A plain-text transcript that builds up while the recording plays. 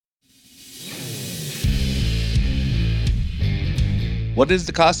What is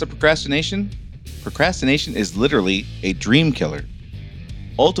the cost of procrastination? Procrastination is literally a dream killer.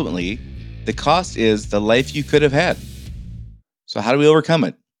 Ultimately, the cost is the life you could have had. So, how do we overcome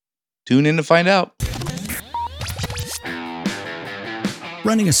it? Tune in to find out.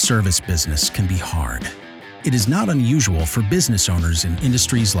 Running a service business can be hard. It is not unusual for business owners in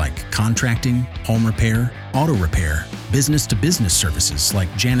industries like contracting, home repair, auto repair, business-to-business services like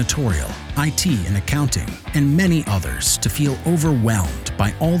janitorial, IT and accounting, and many others to feel overwhelmed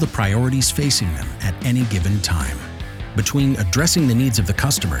by all the priorities facing them at any given time. Between addressing the needs of the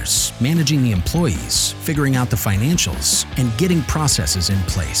customers, managing the employees, figuring out the financials, and getting processes in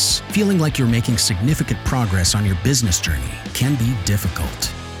place, feeling like you're making significant progress on your business journey can be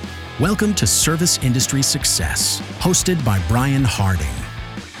difficult. Welcome to Service Industry Success, hosted by Brian Harding.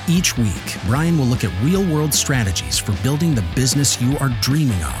 Each week, Brian will look at real-world strategies for building the business you are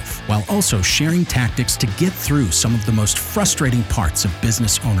dreaming of, while also sharing tactics to get through some of the most frustrating parts of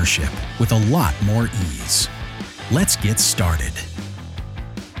business ownership with a lot more ease. Let's get started.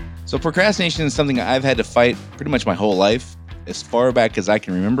 So, procrastination is something I've had to fight pretty much my whole life. As far back as I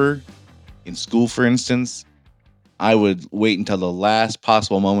can remember, in school, for instance, I would wait until the last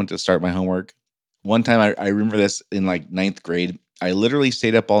possible moment to start my homework. One time, I remember this in like ninth grade. I literally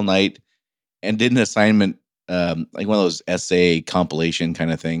stayed up all night and did an assignment, like one of those essay compilation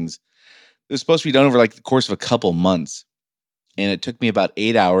kind of things. It was supposed to be done over like the course of a couple months. And it took me about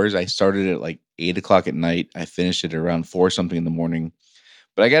 8 hours. I started at like 8 o'clock at night. I finished it around 4 something in the morning.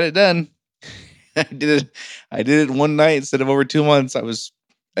 But I got it done. I did it one night instead of over 2 months. I was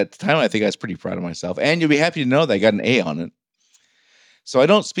at the time, I think I was pretty proud of myself. And you'll be happy to know that I got an A on it. So I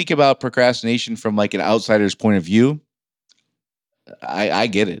don't speak about procrastination from like an outsider's point of view. I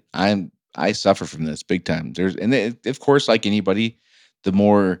get it. I suffer from this big time. Of course, like anybody, the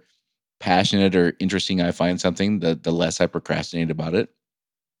more passionate or interesting I find something, the less I procrastinate about it.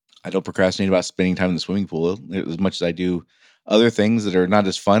 I don't procrastinate about spending time in the swimming pool as much as I do other things that are not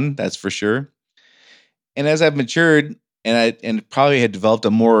as fun, that's for sure. And as I've matured and probably had developed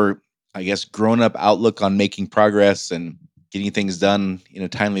a more, I guess, grown up outlook on making progress and getting things done in a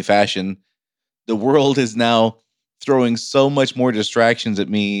timely fashion, the world is now throwing so much more distractions at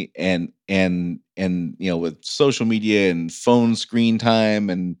me and with social media and phone screen time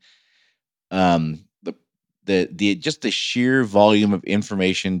and the just the sheer volume of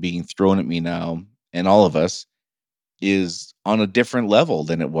information being thrown at me now and all of us is on a different level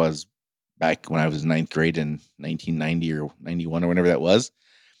than it was back when I was in ninth grade in 1990 or 91 or whenever that was.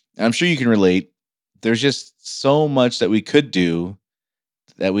 And I'm sure you can relate. There's just so much that we could do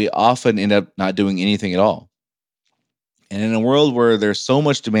that we often end up not doing anything at all. And in a world where there's so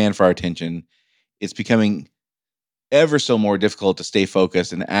much demand for our attention, it's becoming ever so more difficult to stay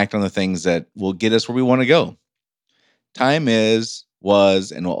focused and act on the things that will get us where we want to go. Time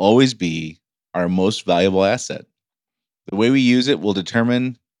was, and will always be our most valuable asset. The way we use it will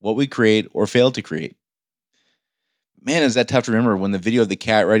determine what we create or fail to create. Man, is that tough to remember when the video of the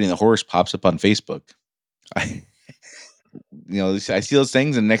cat riding the horse pops up on Facebook. I, I see those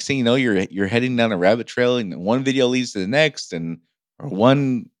things, and next thing you know, you're heading down a rabbit trail, and one video leads to the next, or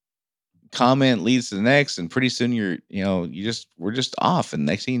one comment leads to the next, and pretty soon we're just off, and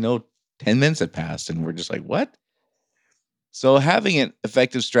next thing you know, 10 minutes have passed, and we're just like, what? So having an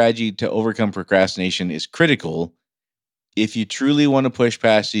effective strategy to overcome procrastination is critical if you truly want to push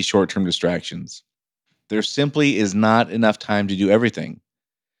past these short-term distractions. There simply is not enough time to do everything,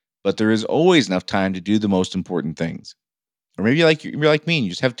 but there is always enough time to do the most important things. Or maybe you're like me, and you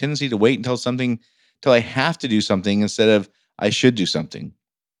just have a tendency to wait until I have to do something instead of I should do something.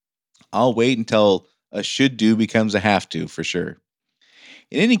 I'll wait until a should do becomes a have to, for sure.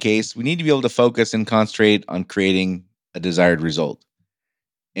 In any case, we need to be able to focus and concentrate on creating a desired result.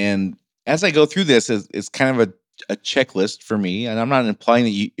 And as I go through this, it's kind of a checklist for me. And I'm not implying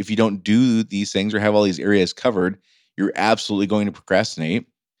that if you don't do these things or have all these areas covered, you're absolutely going to procrastinate.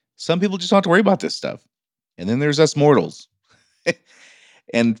 Some people just don't have to worry about this stuff. And then there's us mortals.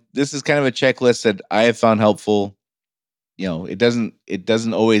 And this is kind of a checklist that I have found helpful. It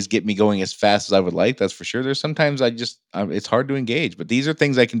doesn't always get me going as fast as I would like. That's for sure. There's sometimes it's hard to engage, but these are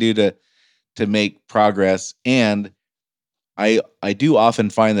things I can do to make progress. And I do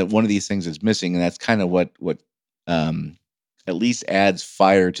often find that one of these things is missing, and that's kind of what at least adds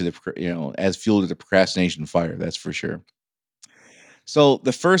fire to adds fuel to the procrastination fire. That's for sure. So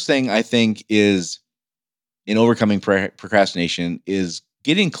the first thing I think is in overcoming procrastination is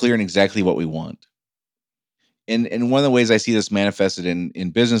getting clear on exactly what we want. And one of the ways I see this manifested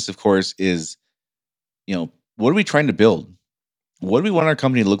in business, of course, is, what are we trying to build? What do we want our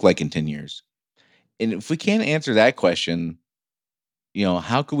company to look like in 10 years? And if we can't answer that question,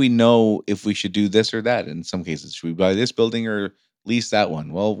 How could we know if we should do this or that? In some cases, should we buy this building or lease that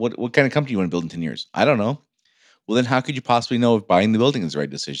one? Well, what kind of company you want to build in 10 years? I don't know. Well, then how could you possibly know if buying the building is the right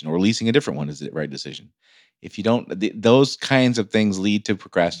decision or leasing a different one is the right decision? If you don't, those kinds of things lead to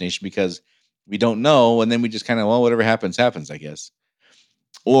procrastination because we don't know, and then we just kind of, well, whatever happens, happens, I guess.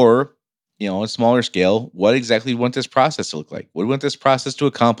 Or, on a smaller scale, what exactly do we want this process to look like? What do we want this process to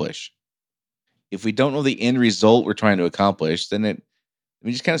accomplish? If we don't know the end result we're trying to accomplish, then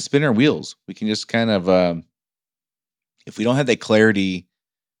we just kind of spin our wheels. We can just kind of, if we don't have that clarity,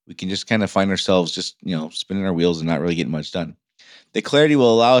 we can just kind of find ourselves just, spinning our wheels and not really getting much done. The clarity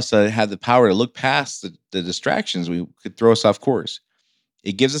will allow us to have the power to look past the distractions we could throw us off course.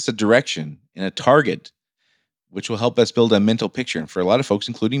 It gives us a direction and a target, which will help us build a mental picture. And for a lot of folks,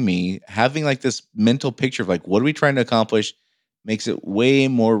 including me, having like this mental picture of like, what are we trying to accomplish makes it way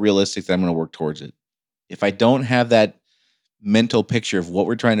more realistic that I'm going to work towards it. If I don't have that mental picture of what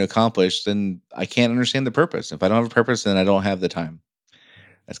we're trying to accomplish, then I can't understand the purpose. If I don't have a purpose, then I don't have the time.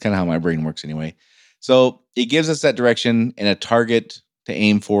 That's kind of how my brain works anyway. So it gives us that direction and a target to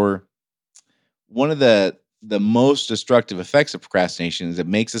aim for. One of the most destructive effects of procrastination is it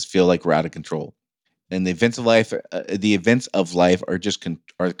makes us feel like we're out of control. And the events of life are just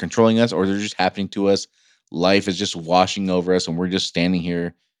are controlling us, or they're just happening to us. Life is just washing over us, and we're just standing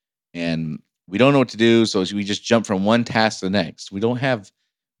here, and we don't know what to do. So we just jump from one task to the next. We don't have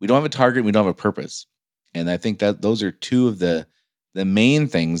a target. We don't have a purpose. And I think that those are two of the main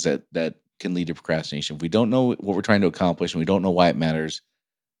things that can lead to procrastination. If we don't know what we're trying to accomplish and we don't know why it matters,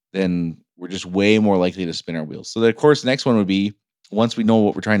 then we're just way more likely to spin our wheels. So, of course, the next one would be once we know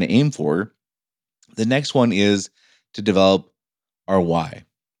what we're trying to aim for, the next one is to develop our why.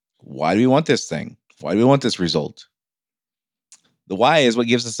 Why do we want this thing? Why do we want this result? The why is what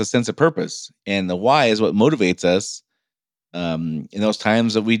gives us a sense of purpose, and the why is what motivates us in those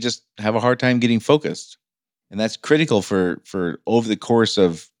times that we just have a hard time getting focused. And that's critical for over the course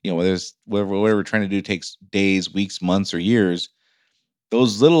of whether it's whatever we're trying to do takes days, weeks, months, or years.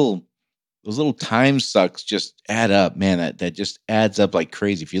 Those little time sucks just add up, man. That just adds up like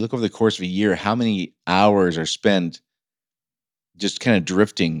crazy. If you look over the course of a year, how many hours are spent just kind of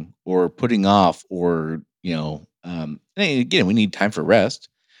drifting or putting off, or and again, we need time for rest.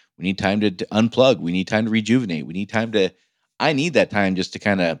 We need time to unplug. We need time to rejuvenate. We need time to. I need that time just to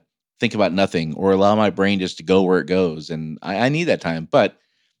kind of think about nothing or allow my brain just to go where it goes, and I need that time. But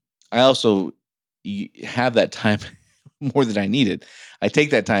I also have that time more than I need it. I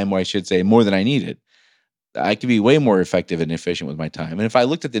take that time, or I should say, more than I need it. I could be way more effective and efficient with my time. And if I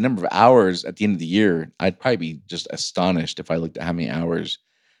looked at the number of hours at the end of the year, I'd probably be just astonished if I looked at how many hours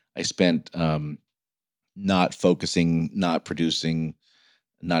I spent not focusing, not producing,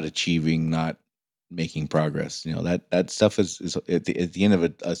 not achieving, not making progress. That stuff is at the end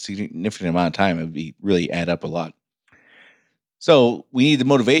of a significant amount of time, it would be really add up a lot. So we need the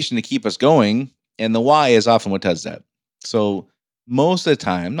motivation to keep us going, and the why is often what does that. So most of the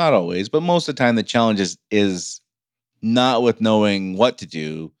time, not always, but most of the time, the challenge is not with knowing what to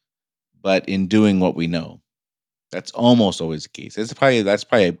do, but in doing what we know. That's almost always the case. That's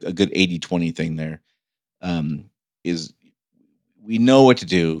probably a good 80-20 thing there. Is we know what to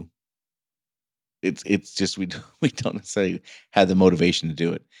do. It's just we don't necessarily have the motivation to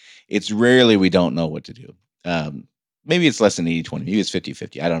do it. It's rarely we don't know what to do. Maybe it's less than 80-20. Maybe it's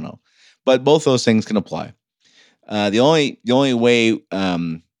 50-50. I don't know. But both those things can apply. The only way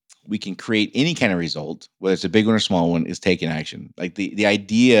we can create any kind of result, whether it's a big one or small one, is taking action. Like the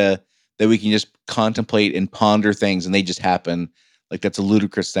idea that we can just contemplate and ponder things and they just happen, like that's a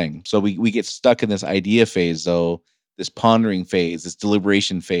ludicrous thing. So we get stuck in this idea phase, though, this pondering phase, this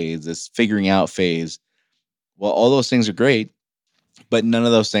deliberation phase, this figuring out phase. Well, all those things are great, but none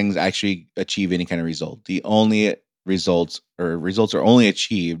of those things actually achieve any kind of result. The only results are only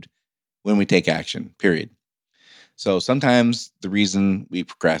achieved when we take action, period. So sometimes the reason we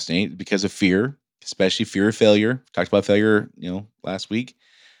procrastinate is because of fear, especially fear of failure. Talked about failure, last week.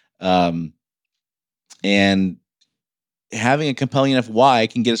 And having a compelling enough why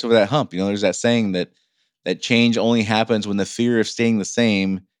can get us over that hump. There's that saying that change only happens when the fear of staying the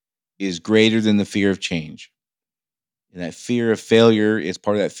same is greater than the fear of change. And that fear of failure is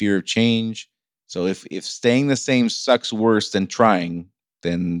part of that fear of change. So if staying the same sucks worse than trying,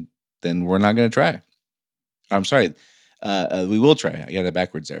 then we're not going to try. I'm sorry. We will try. I got that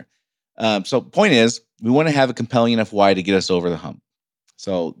backwards there. So point is, we want to have a compelling enough why to get us over the hump.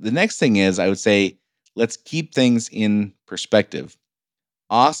 So the next thing is, I would say, let's keep things in perspective.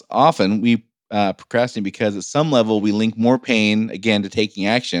 Often we procrastinate because at some level we link more pain, again, to taking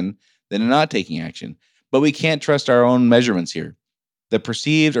action than to not taking action. But we can't trust our own measurements here. the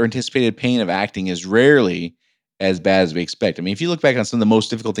perceived or anticipated pain of acting is rarely as bad as we expect. I mean, if you look back on some of the most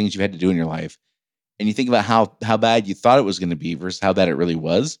difficult things you've had to do in your life, and you think about how bad you thought it was going to be versus how bad it really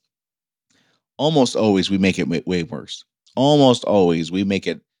was, almost always we make it way worse. Almost always we make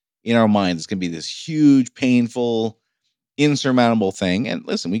it in our minds. It's going to be this huge, painful, insurmountable thing. And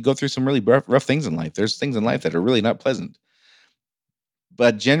listen, we go through some really rough things in life. There's things in life that are really not pleasant.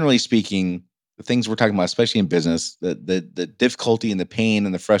 But generally speaking, the things we're talking about, especially in business, the difficulty and the pain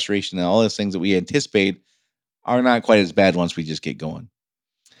and the frustration and all those things that we anticipate are not quite as bad once we just get going.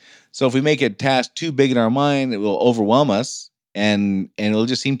 So if we make a task too big in our mind, it will overwhelm us and it'll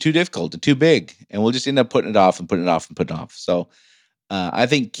just seem too difficult and too big. And we'll just end up putting it off and putting it off and putting it off. So I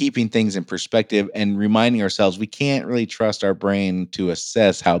think keeping things in perspective and reminding ourselves we can't really trust our brain to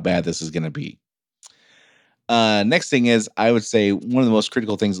assess how bad this is going to be. Next thing is, I would say one of the most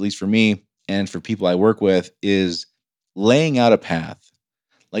critical things, at least for me and for people I work with, is laying out a path.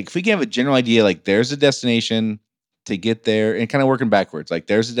 Like if we can have a general idea, like there's a destination to get there, and kind of working backwards. Like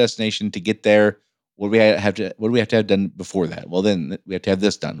there's a destination to get there. What do we have to have done before that? Well, then we have to have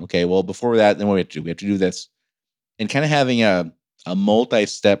this done. Okay. Well, before that, then what do we have to do? We have to do this, and kind of having a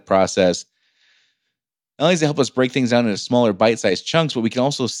multi-step process. Not only does it help us break things down into smaller bite-sized chunks, but we can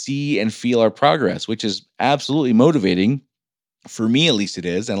also see and feel our progress, which is absolutely motivating. For me, at least it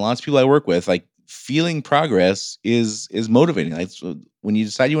is, and lots of people I work with, like feeling progress is motivating. Like so when you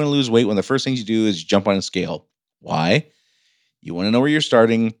decide you want to lose weight, one of the first things you do is jump on a scale. Why? You want to know where you're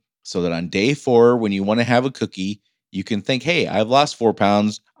starting so that on day 4, when you want to have a cookie, you can think, hey, I've lost 4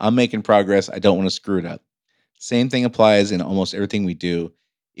 pounds. I'm making progress. I don't want to screw it up. Same thing applies in almost everything we do.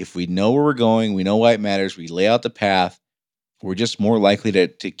 If we know where we're going, we know why it matters, we lay out the path, we're just more likely to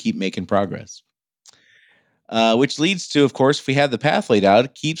keep making progress. Which leads to, of course, if we have the path laid out,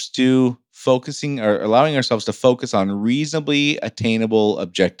 it keeps to focusing or allowing ourselves to focus on reasonably attainable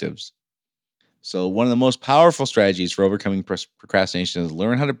objectives. So one of the most powerful strategies for overcoming procrastination is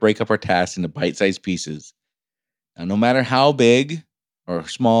learn how to break up our tasks into bite-sized pieces. Now, no matter how big or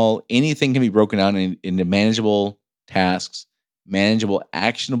small, anything can be broken down into manageable tasks, manageable,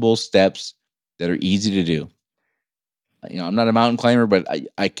 actionable steps that are easy to do. I'm not a mountain climber, but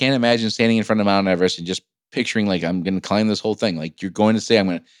I can't imagine standing in front of Mount Everest and just picturing like I'm going to climb this whole thing. Like you're going to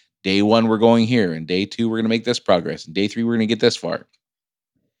say, day 1, we're going here, and day 2, we're going to make this progress, and day 3, we're going to get this far.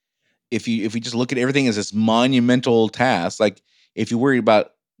 If we just look at everything as this monumental task, like if you worry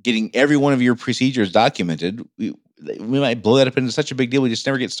about getting every one of your procedures documented, we might blow that up into such a big deal we just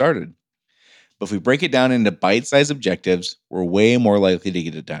never get started. But if we break it down into bite-sized objectives, we're way more likely to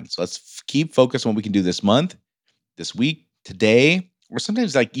get it done. So let's keep focused on what we can do this month, this week, today, or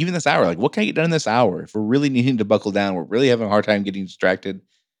sometimes like even this hour. Like what can I get done in this hour? If we're really needing to buckle down, we're really having a hard time getting distracted.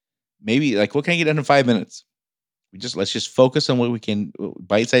 Maybe like what can I get done in 5 minutes? Let's just focus on what we can.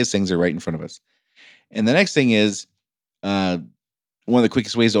 Bite-sized things are right in front of us. And the next thing is, one of the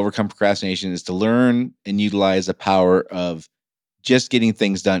quickest ways to overcome procrastination is to learn and utilize the power of just getting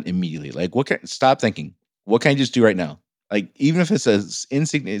things done immediately. Like stop thinking. What can I just do right now? Like even if it's a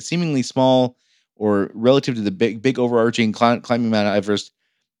seemingly small or relative to the big overarching climbing Mount Everest,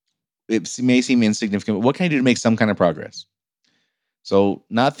 it may seem insignificant, but what can I do to make some kind of progress? So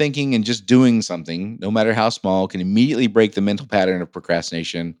not thinking and just doing something, no matter how small, can immediately break the mental pattern of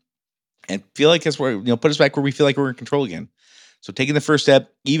procrastination and feel like that's where, put us back where we feel like we're in control again. So taking the first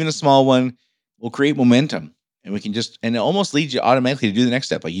step, even a small one, will create momentum. And we can and it almost leads you automatically to do the next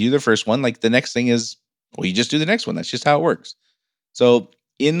step. Like you do the first one, like the next thing is, well, you just do the next one. That's just how it works. So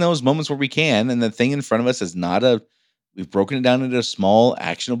in those moments where we can, and the thing in front of us is we've broken it down into a small,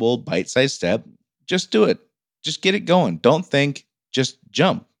 actionable, bite-sized step, just do it. Just get it going. Don't think, just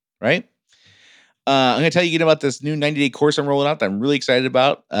jump, right? I'm going to tell you again about this new 90-day course I'm rolling out that I'm really excited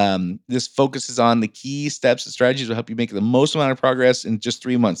about. This focuses on the key steps and strategies that will help you make the most amount of progress in just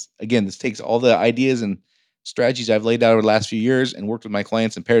 3 months. Again, this takes all the ideas and strategies I've laid out over the last few years and worked with my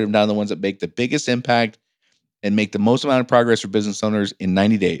clients and pared them down to the ones that make the biggest impact and make the most amount of progress for business owners in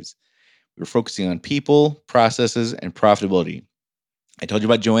 90 days. We're focusing on people, processes, and profitability. I told you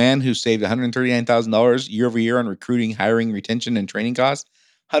about Joanne, who saved $139,000 year over year on recruiting, hiring, retention, and training costs.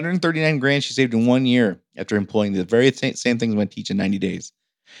 139 grand she saved in 1 year after employing the very same things I'm going to teach in 90 days.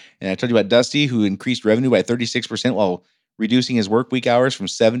 And I told you about Dusty, who increased revenue by 36% while reducing his work week hours from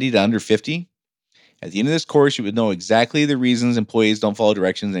 70 to under 50. At the end of this course, you would know exactly the reasons employees don't follow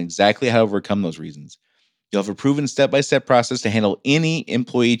directions and exactly how to overcome those reasons. You'll have a proven step-by-step process to handle any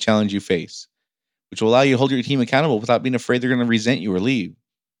employee challenge you face, which will allow you to hold your team accountable without being afraid they're going to resent you or leave.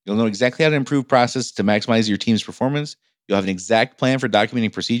 You'll know exactly how to improve process to maximize your team's performance. You'll have an exact plan for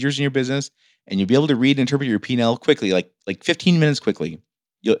documenting procedures in your business, and you'll be able to read and interpret your P&L quickly, like 15 minutes quickly.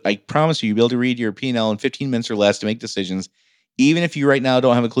 I promise you'll be able to read your P&L in 15 minutes or less to make decisions, even if you right now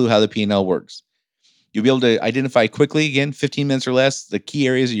don't have a clue how the P&L works. You'll be able to identify quickly, again, 15 minutes or less, the key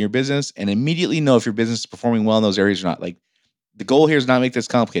areas of your business, and immediately know if your business is performing well in those areas or not. Like, the goal here is not make this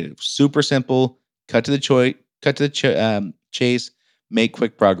complicated. Super simple. Cut to the chase. Make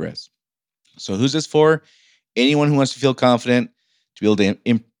quick progress. So, who's this for? Anyone who wants to feel confident to be able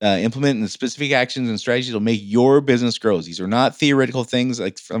to implement the specific actions and strategies that will make your business grow. These are not theoretical things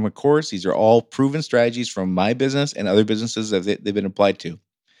like from a course. These are all proven strategies from my business and other businesses that they've been applied to.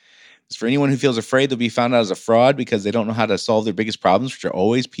 It's for anyone who feels afraid they'll be found out as a fraud because they don't know how to solve their biggest problems, which are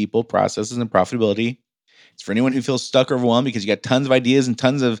always people, processes, and profitability. It's for anyone who feels stuck or overwhelmed because you got tons of ideas and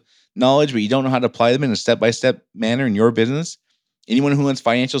tons of knowledge, but you don't know how to apply them in a step-by-step manner in your business. Anyone who wants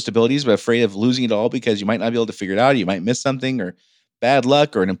financial stability but afraid of losing it all because you might not be able to figure it out, you might miss something, or bad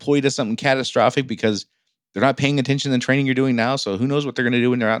luck, or an employee does something catastrophic because they're not paying attention to the training you're doing now, so who knows what they're going to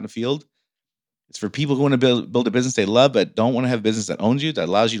do when they're out in the field. It's for people who want to build a business they love but don't want to have a business that owns you, that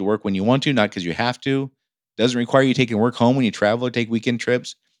allows you to work when you want to, not because you have to. Doesn't require you taking work home when you travel or take weekend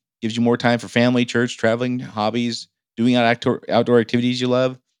trips. Gives you more time for family, church, traveling, hobbies, doing outdoor activities you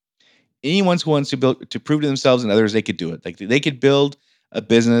love. Anyone who wants to prove to themselves and others they could do it. Like, they could build a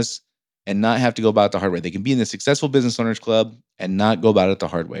business and not have to go about it the hard way. They can be in the Successful Business Owners Club and not go about it the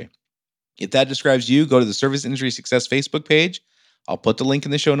hard way. If that describes you, go to the Service Industry Success Facebook page. I'll put the link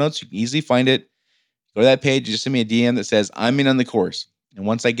in the show notes. You can easily find it. Go to that page. Just send me a DM that says, I'm in on the course. And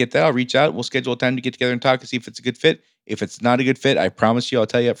once I get that, I'll reach out. We'll schedule a time to get together and talk and see if it's a good fit. If it's not a good fit, I promise you, I'll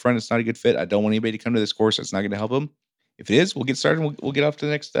tell you up front, it's not a good fit. I don't want anybody to come to this course. It's not going to help them. If it is, we'll get started. We'll get off to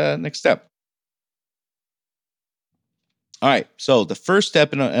the next step. All right. So the first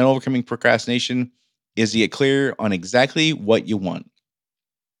step in overcoming procrastination is to get clear on exactly what you want.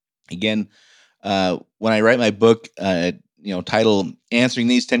 Again, when I write my book, titled "Answering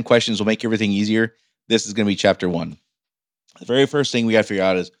These 10 Questions Will Make Everything Easier," this is going to be chapter 1. The very first thing we got to figure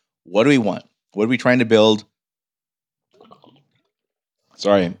out is, what do we want? What are we trying to build?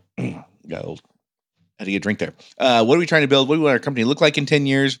 Sorry, got old. Had to get a drink there. What are we trying to build? What do we want our company to look like in 10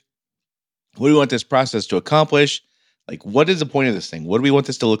 years? What do we want this process to accomplish? Like, what is the point of this thing? What do we want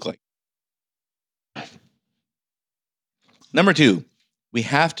this to look like? Number 2, we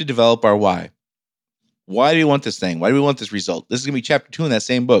have to develop our why. Why do we want this thing? Why do we want this result? This is going to be chapter 2 in that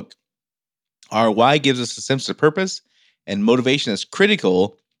same book. Our why gives us a sense of purpose and motivation that's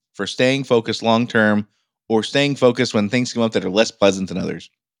critical for staying focused long-term, or staying focused when things come up that are less pleasant than others.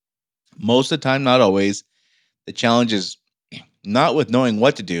 Most of the time, not always. The challenge is not with knowing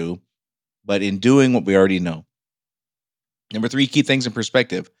what to do, but in doing what we already know. Number 3, keep things in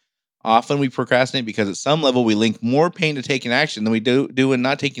perspective. Often we procrastinate because at some level we link more pain to taking action than we do in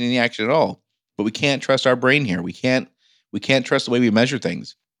not taking any action at all. But we can't trust our brain here. We can't trust the way we measure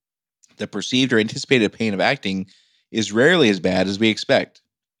things. The perceived or anticipated pain of acting is rarely as bad as we expect.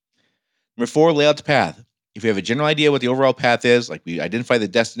 Number 4, lay out the path. If we have a general idea what the overall path is, like we identify the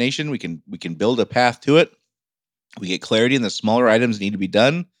destination, we can build a path to it. We get clarity in the smaller items that need to be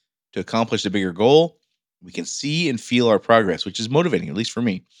done to accomplish the bigger goal. We can see and feel our progress, which is motivating, at least for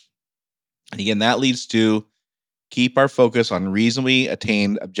me. And again, that leads to keep our focus on reasonably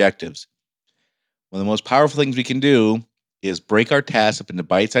attained objectives. One of the most powerful things we can do is break our tasks up into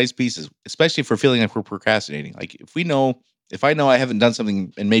bite-sized pieces, especially if we're feeling like we're procrastinating. Like, if I know I haven't done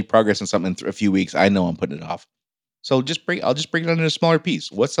something and made progress on something in a few weeks, I know I'm putting it off. So I'll just break it down into a smaller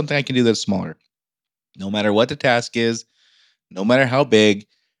piece. What's something I can do that's smaller? No matter what the task is, no matter how big,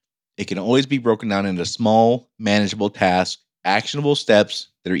 it can always be broken down into small, manageable tasks, actionable steps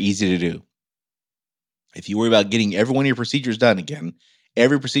that are easy to do. If you worry about getting every one of your procedures done, again,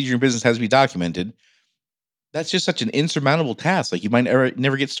 every procedure in your business has to be documented, that's just such an insurmountable task. Like, you might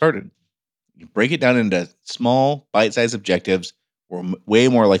never get started. You break it down into small, bite-sized objectives. We're way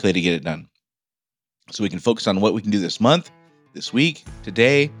more likely to get it done. So we can focus on what we can do this month, this week,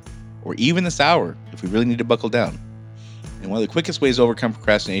 today, or even this hour if we really need to buckle down. And one of the quickest ways to overcome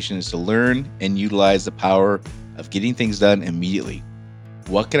procrastination is to learn and utilize the power of getting things done immediately.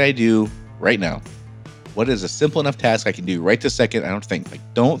 What can I do right now? What is a simple enough task I can do right this second?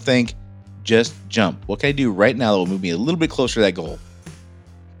 Don't think, just jump. What can I do right now that will move me a little bit closer to that goal?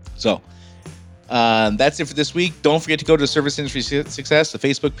 So that's it for this week. Don't forget to go to Service Industry Success, the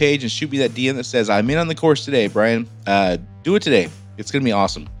Facebook page, and shoot me that DM that says, I'm in on the course today, Brian. Do it today. It's going to be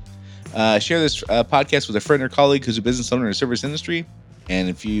awesome. Share this podcast with a friend or colleague who's a business owner in the service industry. And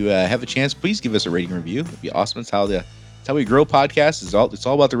if you have a chance, please give us a rating review. It'd be awesome. It's how we grow podcasts. It's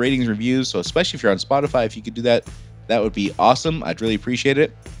all about the ratings and reviews. So especially if you're on Spotify, if you could do that that would be awesome. I'd really appreciate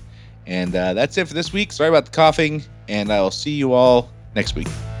it. And that's it for this week. Sorry about the coughing, and I'll see you all next week.